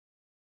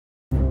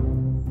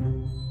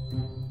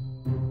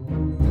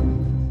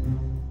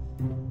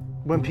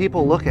When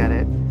people look at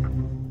it,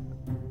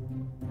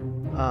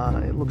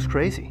 it looks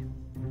crazy.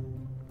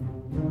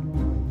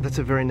 That's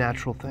a very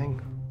natural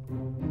thing.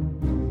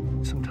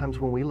 Sometimes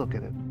when we look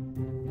at it,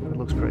 it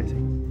looks crazy.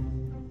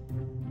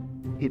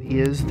 It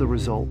is the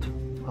result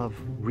of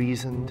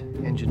reasoned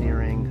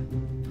engineering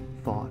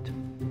thought,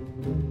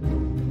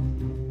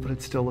 but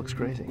it still looks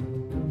crazy.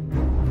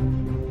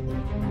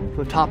 From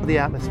the top of the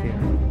atmosphere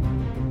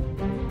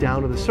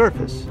down to the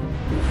surface,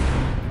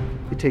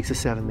 it takes us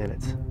 7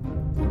 minutes.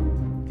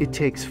 It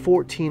takes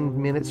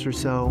 14 minutes or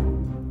so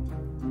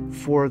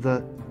for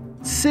the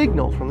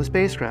signal from the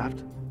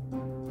spacecraft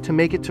to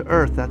make it to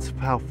Earth. That's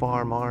how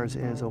far Mars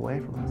is away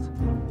from us.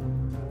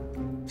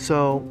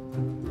 So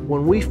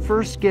when we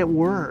first get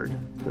word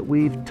that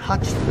we've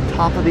touched the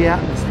top of the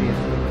atmosphere,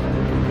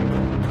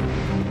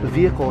 the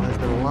vehicle has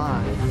been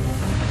alive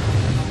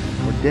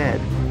or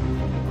dead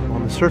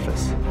on the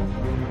surface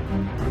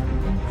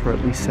for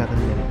at least 7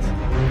 minutes.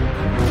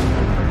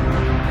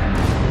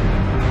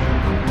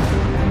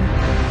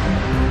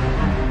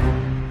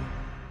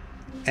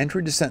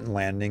 Entry, descent, and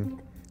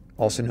landing,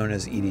 also known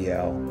as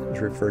EDL, is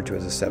referred to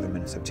as the 7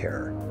 minutes of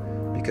terror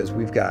because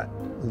we've got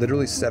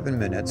literally 7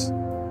 minutes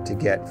to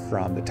get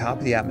from the top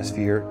of the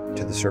atmosphere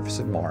to the surface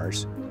of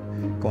Mars,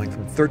 going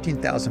from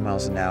 13,000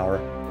 miles an hour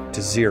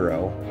to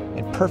 0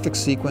 in perfect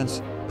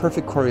sequence,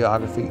 perfect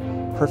choreography,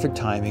 perfect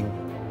timing,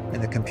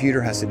 and the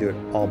computer has to do it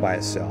all by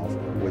itself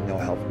with no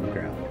help from the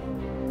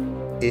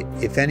ground.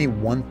 If any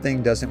one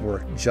thing doesn't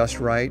work just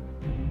right,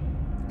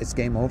 it's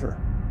game over.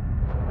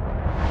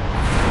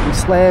 We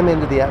slam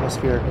into the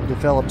atmosphere and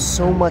develop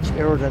so much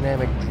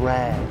aerodynamic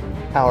drag.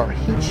 Our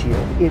heat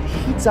shield, it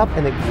heats up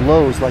and it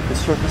glows like the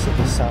surface of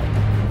the sun.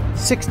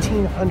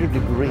 1,600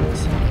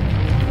 degrees.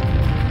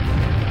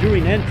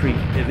 During entry,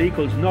 the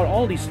vehicle is not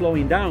only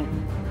slowing down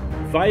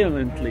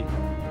violently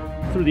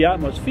through the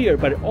atmosphere,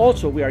 but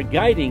also we are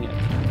guiding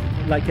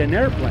it like an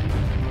airplane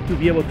to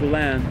be able to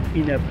land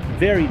in a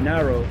very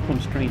narrow,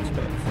 constrained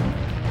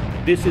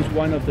space. This is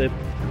one of the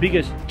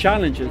biggest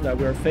challenges that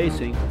we're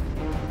facing,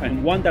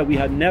 and one that we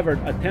had never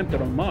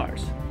attempted on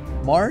Mars.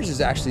 Mars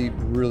is actually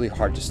really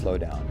hard to slow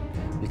down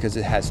because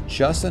it has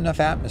just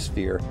enough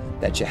atmosphere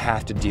that you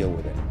have to deal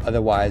with it.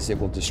 Otherwise, it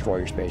will destroy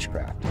your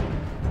spacecraft.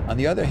 On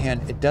the other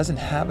hand, it doesn't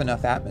have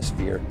enough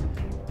atmosphere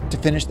to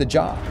finish the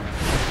job.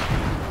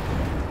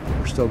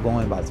 We're still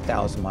going about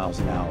 1,000 miles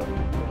an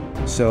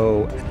hour.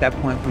 So at that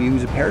point, we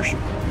use a parachute.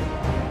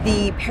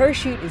 The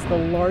parachute is the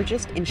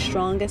largest and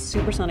strongest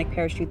supersonic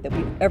parachute that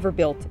we've ever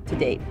built to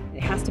date.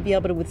 It has to be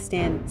able to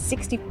withstand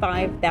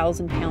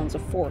 65,000 pounds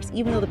of force,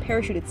 even though the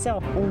parachute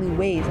itself only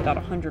weighs about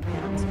 100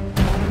 pounds.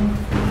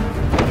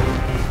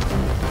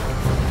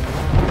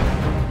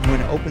 When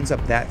it opens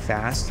up that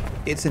fast,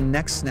 it's a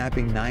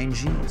neck-snapping 9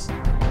 Gs.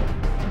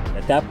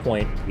 At that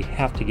point, we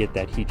have to get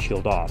that heat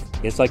shield off.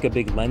 It's like a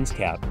big lens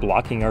cap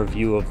blocking our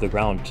view of the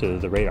ground to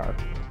the radar.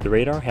 The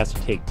radar has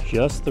to take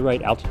just the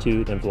right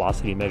altitude and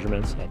velocity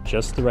measurements at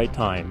just the right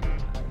time,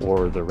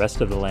 or the rest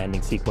of the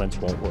landing sequence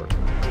won't work.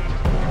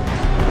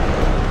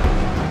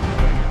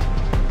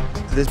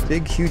 This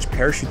big, huge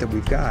parachute that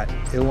we've got,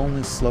 it'll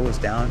only slow us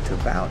down to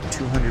about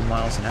 200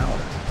 miles an hour.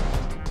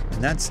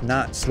 And that's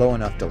not slow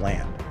enough to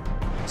land.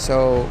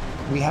 So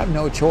we have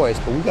no choice,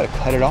 but we've got to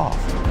cut it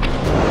off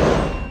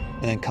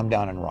and then come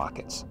down in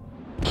rockets.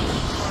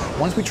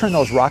 Once we turn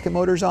those rocket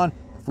motors on,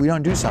 if we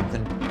don't do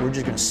something, we're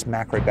just going to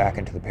smack right back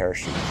into the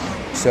parachute.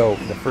 So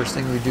the first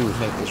thing we do is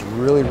make this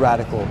really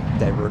radical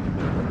divert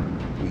maneuver.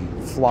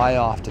 We fly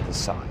off to the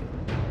side.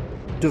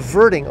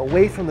 Diverting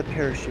away from the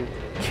parachute,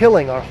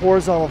 killing our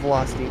horizontal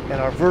velocity and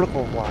our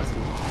vertical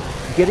velocity,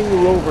 getting the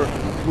rover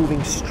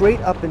moving straight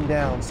up and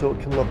down so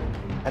it can look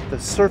at the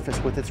surface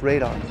with its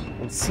radar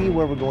and see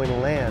where we're going to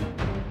land.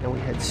 And we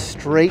head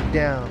straight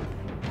down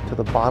to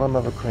the bottom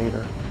of a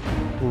crater,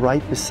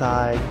 right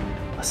beside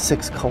a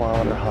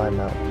 6-kilometer high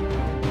mountain.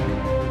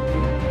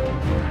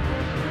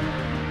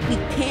 We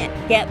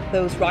can't get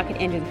those rocket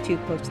engines too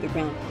close to the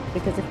ground,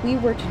 because if we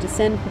were to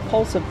descend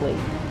propulsively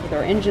with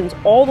our engines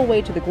all the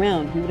way to the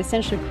ground, we would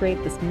essentially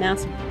create this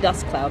massive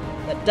dust cloud.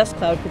 That dust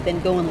cloud could then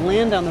go and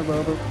land on the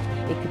rover.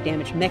 It could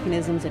damage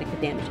mechanisms and it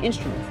could damage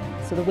instruments.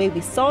 So the way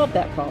we solve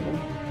that problem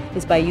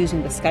is by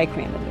using the sky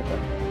crane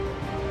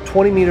maneuver.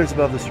 20 meters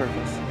above the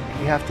surface,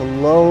 we have to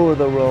lower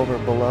the rover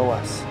below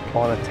us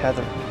on a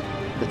tether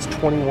that's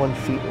 21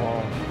 feet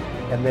long,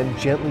 and then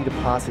gently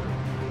deposit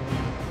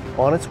it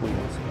on its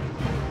wheels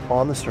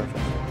on the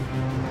surface.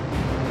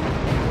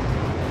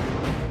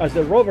 As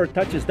the rover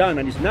touches down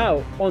and is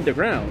now on the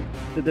ground,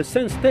 the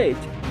descent stage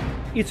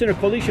is in a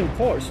collision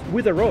course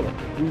with the rover.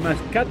 We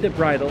must cut the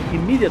bridle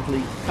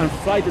immediately and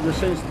fly the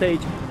descent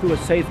stage to a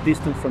safe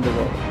distance from the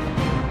rover.